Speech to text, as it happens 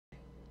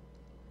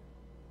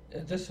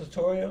In this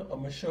tutorial, I'm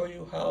going to show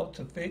you how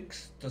to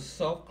fix the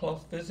soft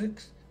cloth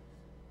physics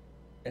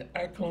in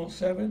Iclone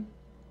 7.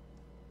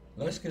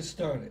 Let's get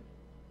started.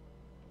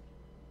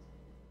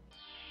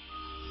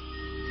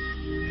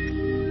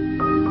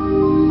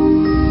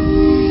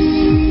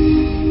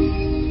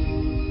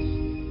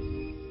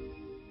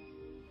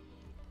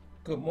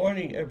 Good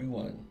morning,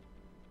 everyone,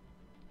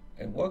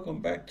 and welcome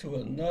back to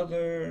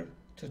another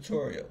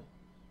tutorial.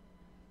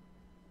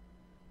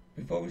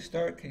 Before we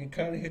start, can you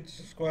kindly hit the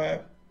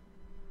subscribe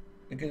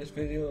and give this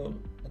video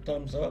a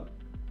thumbs up?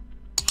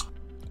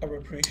 I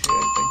would appreciate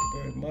it. Thank you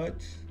very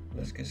much.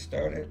 Let's get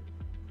started.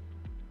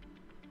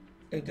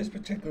 In this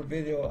particular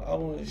video, I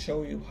want to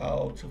show you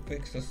how to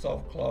fix the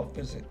soft cloth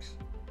physics.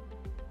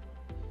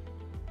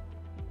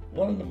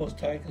 One of the most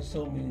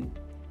time-consuming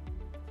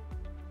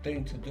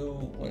thing to do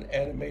when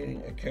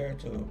animating a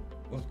character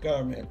with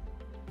garment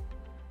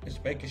is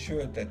making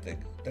sure that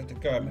the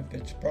garment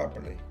fits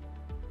properly.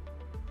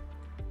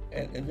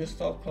 And in this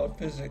soft cloth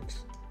physics,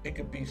 it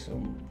could be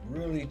some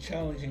really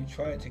challenging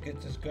trying to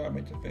get this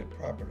garment to fit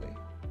properly.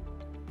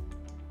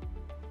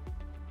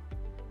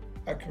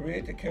 I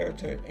created the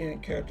character in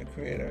Character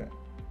Creator,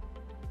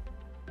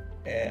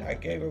 and I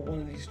gave her one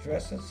of these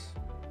dresses,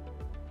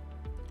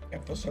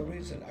 and for some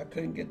reason I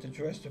couldn't get the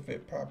dress to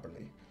fit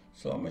properly.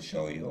 So I'm going to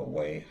show you a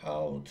way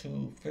how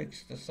to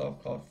fix the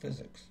soft cloth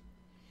physics.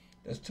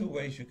 There's two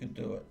ways you can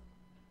do it.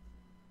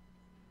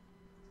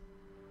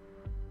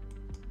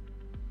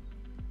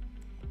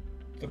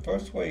 The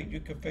first way you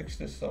can fix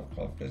this soft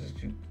cloth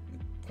physics, you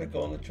click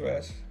on the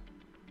dress,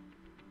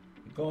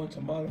 you go into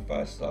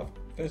modify soft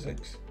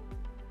physics,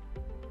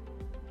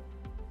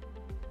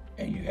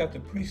 and you have the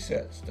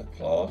presets, the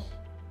cloth,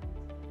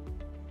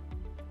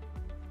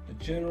 the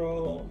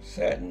general,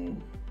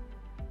 satin,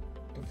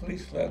 the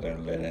fleece, leather,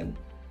 linen.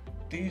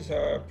 These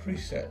are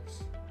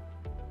presets.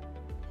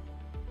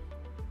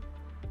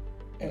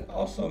 And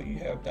also you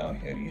have down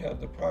here, you have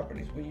the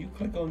properties. When you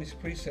click on this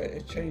preset,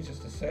 it changes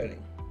the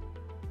setting.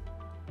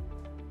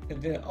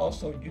 And then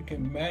also you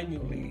can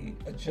manually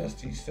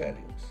adjust these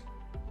settings.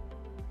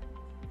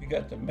 You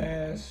got the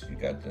mass, you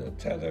got the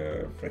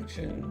tether,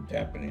 friction,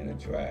 dampening and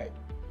drag,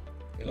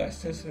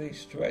 elasticity,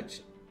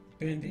 stretch,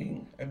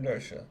 bending,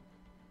 inertia.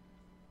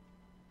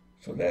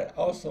 So that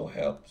also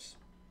helps.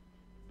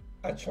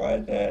 I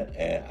tried that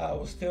and I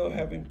was still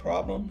having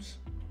problems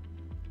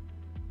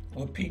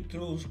with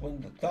peek-throughs when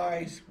the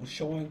thighs were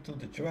showing through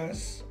the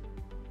dress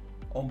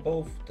on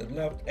both the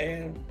left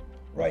and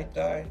right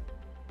thigh.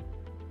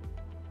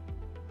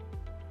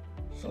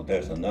 So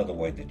there's another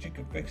way that you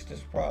can fix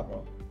this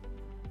problem.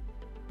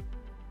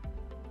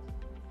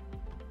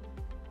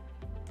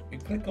 You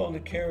click on the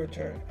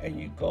character and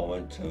you go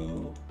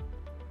into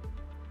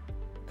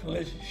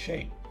collision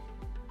shape.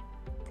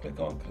 Click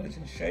on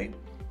collision shape.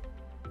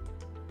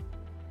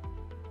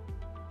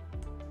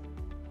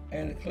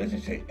 And the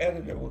collision shape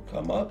editor will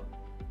come up,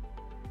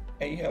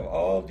 and you have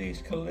all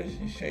these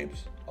collision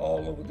shapes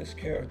all over this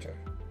character.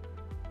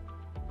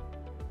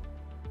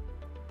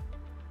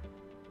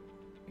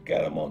 You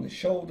got them on the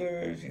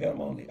shoulders, you got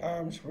them on the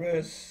arms,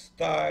 wrists,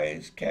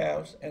 thighs,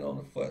 calves, and on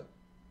the foot,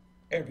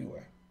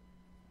 everywhere.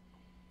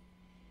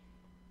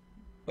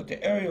 But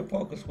the area of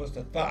focus was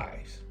the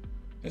thighs.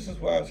 This is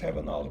where I was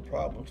having all the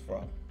problems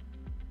from.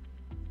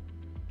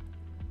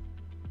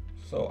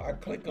 So I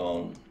click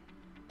on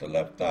the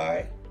left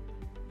thigh,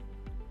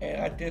 and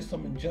I did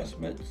some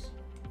adjustments.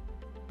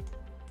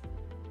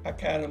 I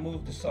kind of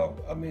moved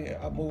I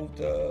moved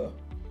the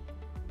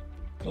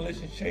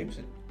collision shapes.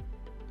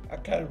 I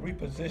kind of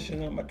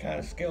repositioned them. I kind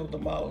of scaled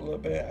them out a little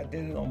bit. I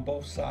did it on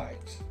both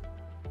sides.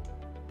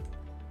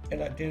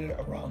 And I did it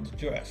around the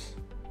dress.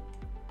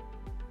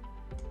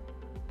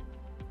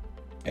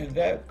 And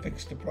that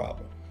fixed the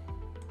problem.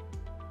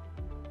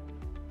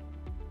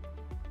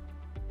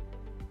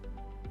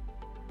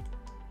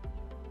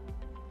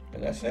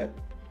 And that's it.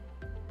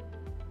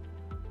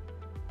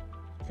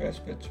 Dress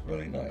fits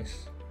really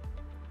nice.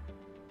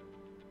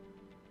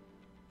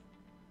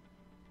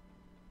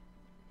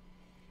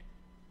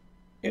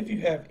 If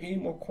you have any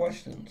more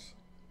questions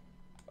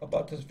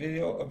about this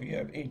video, or if you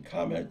have any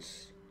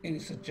comments, any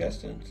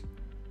suggestions,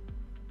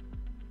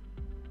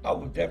 I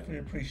would definitely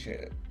appreciate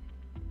it,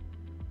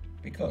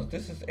 because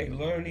this is a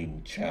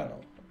learning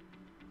channel.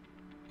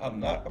 I'm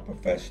not a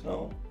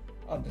professional.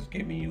 I'm just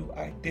giving you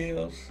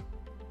ideas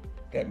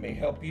that may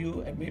help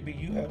you, and maybe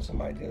you have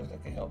some ideas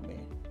that can help me.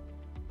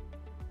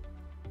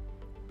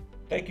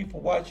 Thank you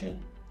for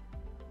watching,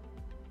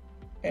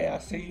 and I'll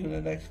see you in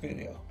the next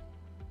video.